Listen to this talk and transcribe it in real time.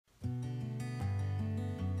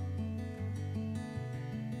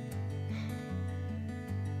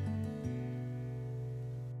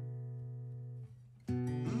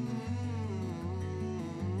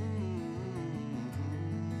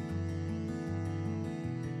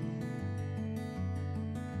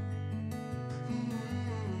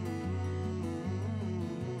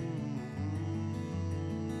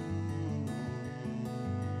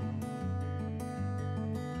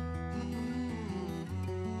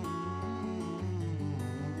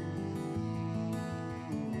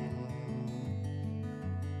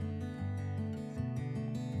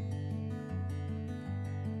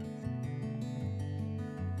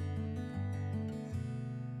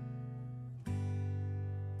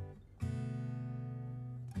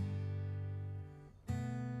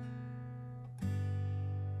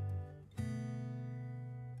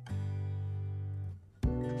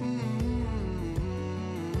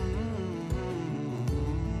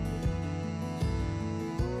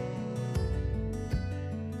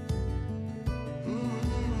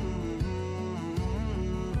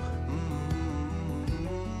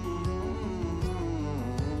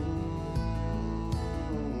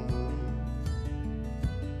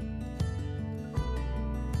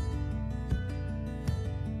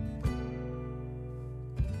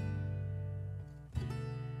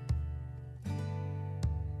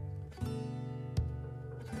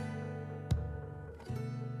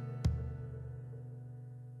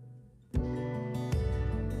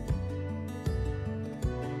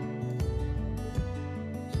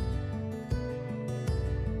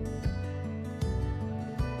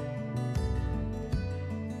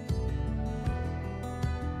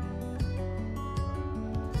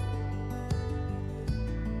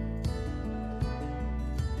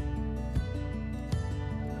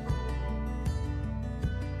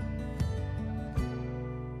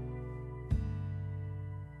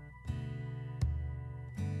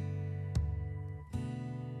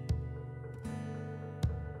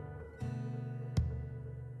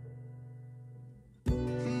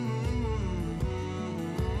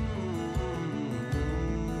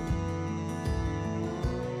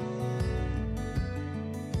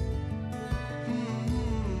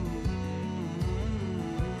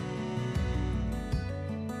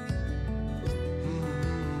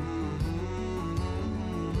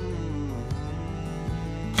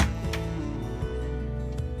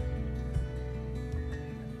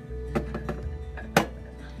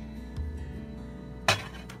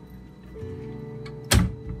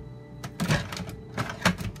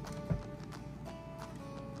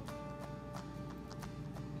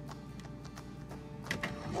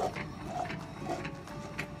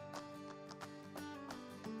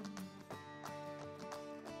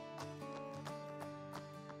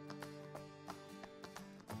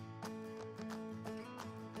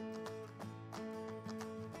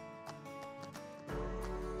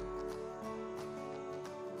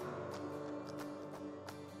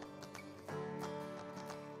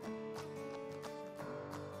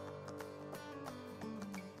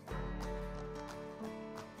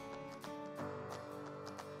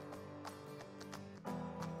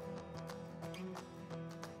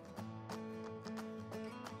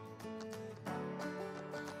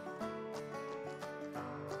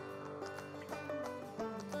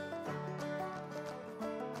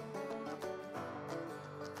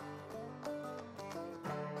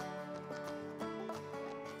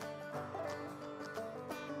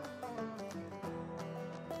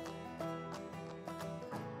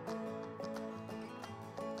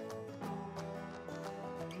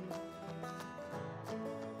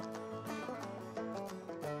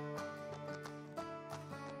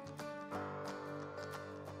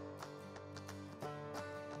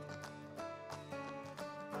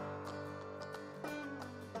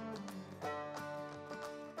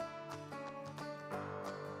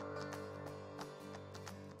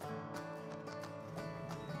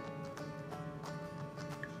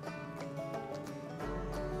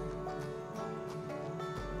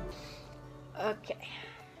Okay.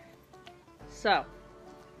 So,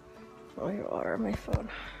 let me water my phone.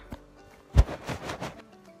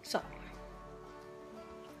 So,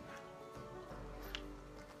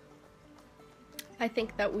 I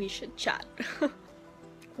think that we should chat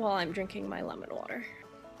while I'm drinking my lemon water.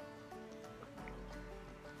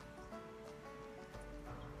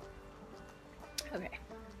 Okay.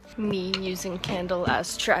 Me using candle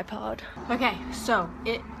as tripod. Okay, so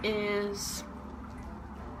it is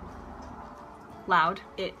loud.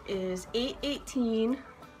 It is 8:18.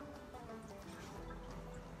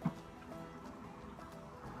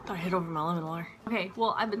 Thought I hit over my lemon water. Okay,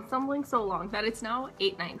 well, I've been stumbling so long that it's now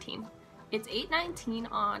 8:19. It's 8:19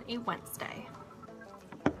 on a Wednesday.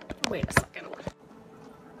 Wait a second.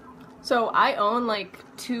 So I own like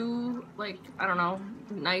two, like, I don't know,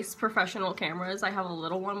 nice professional cameras. I have a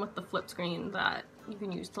little one with the flip screen that you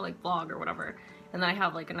can use to like vlog or whatever. And then I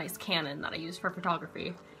have like a nice Canon that I use for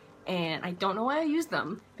photography. And I don't know why I use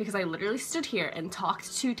them, because I literally stood here and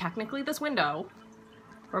talked to technically this window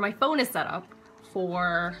where my phone is set up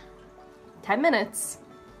for 10 minutes.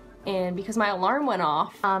 And because my alarm went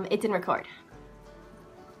off, it didn't record.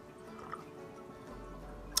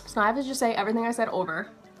 So now I have to just say everything I said over,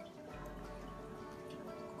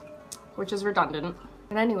 which is redundant.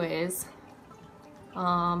 And anyways,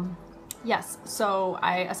 yes, so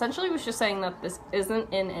I essentially was just saying that this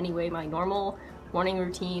isn't in any way my normal morning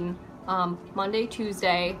routine. Monday,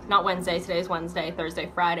 Tuesday, not Wednesday, today's Wednesday,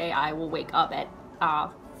 Thursday, Friday, I will wake up at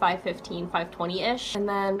 5:15, 5:20-ish. And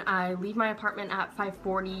then I leave my apartment at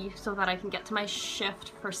 5:40 so that I can get to my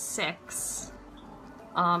shift for 6.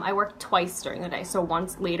 I work twice during the day, so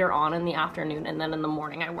once later on in the afternoon and then in the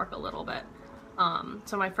morning I work a little bit.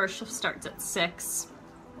 So my first shift starts at 6.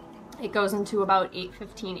 It goes into about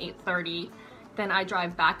 8:15, 8:30. Then I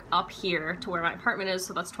drive back up here to where my apartment is,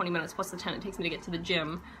 so that's 20 minutes plus the 10 it takes me to get to the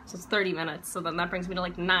gym, so it's 30 minutes, so then that brings me to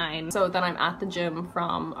like 9. So then I'm at the gym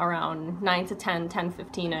from around 9 to 10,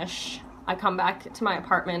 10:15-ish. I come back to my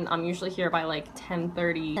apartment, I'm usually here by like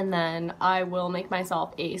 10:30, and then I will make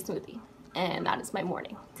myself a smoothie. And that is my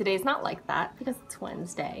morning. Today's not like that because it's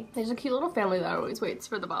Wednesday. There's a cute little family that always waits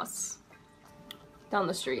for the bus down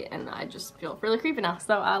the street, and I just feel really creepy now.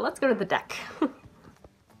 So let's go to the deck.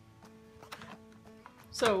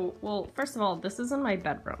 So, well, first of all, this is in my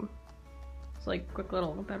bedroom. It's like quick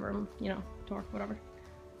little bedroom, you know, door, whatever.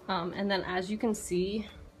 And then as you can see,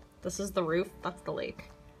 this is the roof. That's the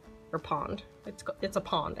lake or pond. It's a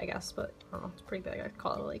pond, I guess, but I don't know, it's pretty big. I'd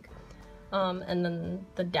call it a lake. And then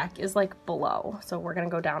the deck is like below. So we're gonna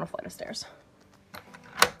go down a flight of stairs.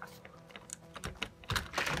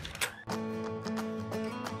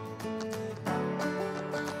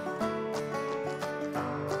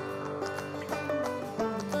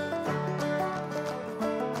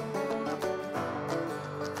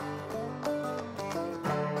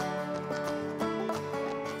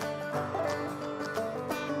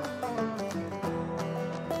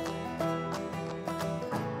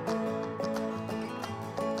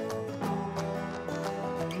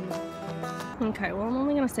 Okay, well, I'm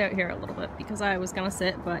only gonna stay out here a little bit because I was gonna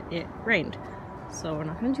sit, but it rained. So we're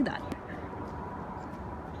not gonna do that.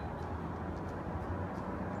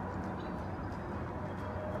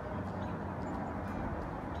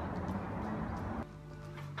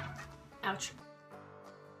 Ouch.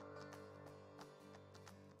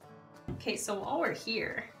 Okay, so while we're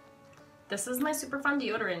here, this is my super fun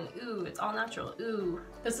deodorant. Ooh, it's all natural. Ooh.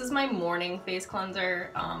 This is my morning face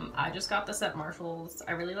cleanser. I just got this at Marshall's.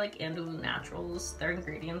 I really like Andalou Naturals. Their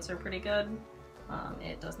ingredients are pretty good.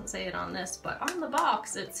 It doesn't say it on this, but on the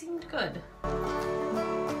box it seemed good.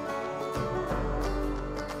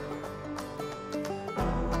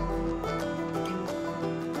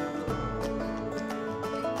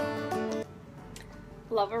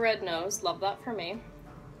 Love a red nose, love that for me.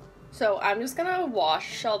 So I'm just gonna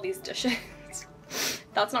wash all these dishes.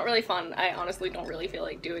 That's not really fun. I honestly don't really feel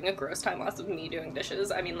like doing a gross time lapse of me doing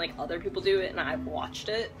dishes. I mean, like, other people do it and I've watched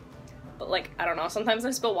it, but like, I don't know, sometimes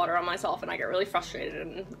I spill water on myself and I get really frustrated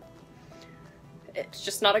and it's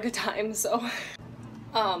just not a good time. So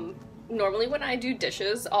normally when I do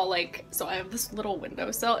dishes, I'll like, so I have this little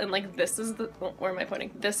windowsill and like this is the, where am I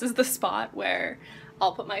pointing? This is the spot where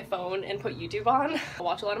I'll put my phone and put YouTube on. I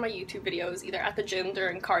watch a lot of my YouTube videos either at the gym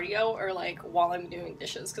during cardio or like while I'm doing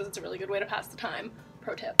dishes because it's a really good way to pass the time.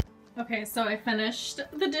 Pro tip. Okay, so I finished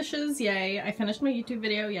the dishes, yay. I finished my YouTube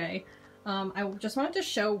video, yay. I just wanted to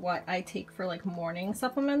show what I take for like morning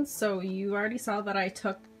supplements. So you already saw that I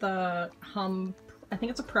took the I think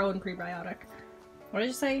it's a pro and prebiotic. What did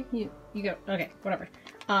you say? You go, okay, whatever.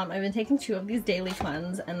 I've been taking 2 of these Daily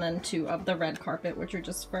Cleanse and then 2 of the Red Carpet, which are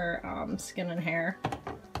just for skin and hair.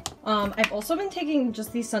 I've also been taking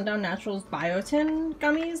just these Sundown Naturals Biotin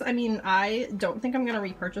gummies. I mean, I don't think I'm gonna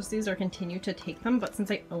repurchase these or continue to take them, but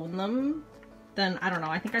since I own them, then I don't know.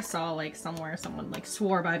 I think I saw like somewhere someone like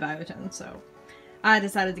swore by Biotin, so I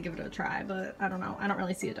decided to give it a try, but I don't know. I don't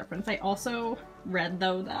really see a difference. I also read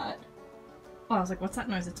though that, oh, I was like, what's that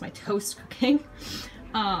noise? It's my toast cooking.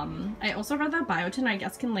 I also read that Biotin, I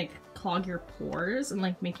guess, can like clog your pores and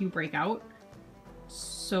like make you break out.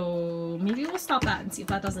 So maybe we'll stop that and see if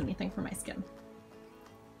that does anything for my skin.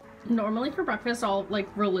 Normally for breakfast, I'll like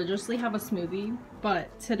religiously have a smoothie,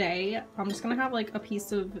 but today I'm just gonna have like a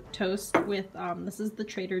piece of toast with, this is the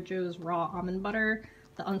Trader Joe's raw almond butter,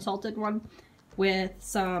 the unsalted one, with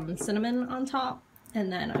some cinnamon on top, and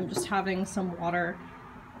then I'm just having some water.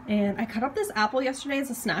 And I cut up this apple yesterday as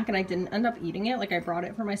a snack and I didn't end up eating it. Like I brought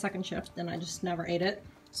it for my second shift and I just never ate it.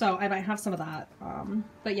 So I might have some of that.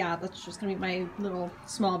 But yeah, that's just gonna be my little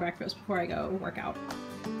small breakfast before I go work out.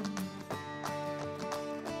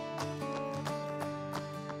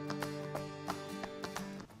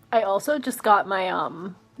 I also just got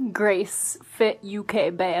my Grace Fit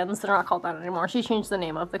UK bands. They're not called that anymore. She changed the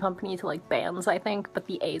name of the company to like bands, I think, but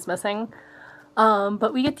the A's missing.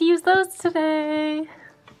 But we get to use those today.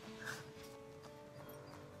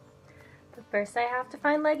 But first I have to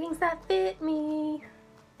find leggings that fit me.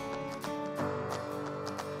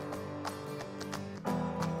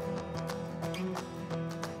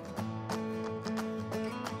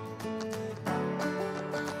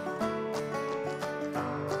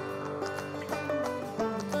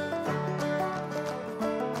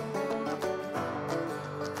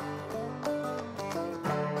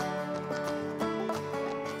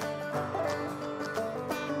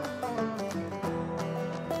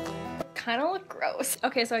 Kind of look gross.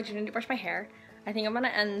 Okay, so I do need to brush my hair. I think I'm gonna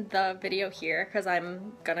end the video here because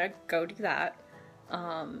I'm gonna go do that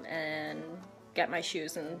and get my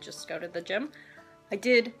shoes and just go to the gym. I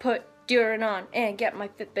did put deodorant on and get my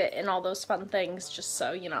Fitbit and all those fun things, just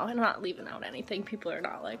so you know, I'm not leaving out anything. People are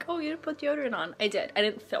not like, oh, you didn't put deodorant on. I did. I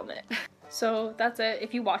didn't film it. So that's it.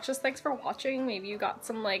 If you watch this, thanks for watching. Maybe you got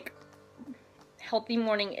some like healthy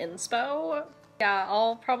morning inspo. Yeah,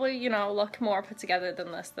 I'll probably, you know, look more put together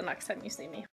than this the next time you see me.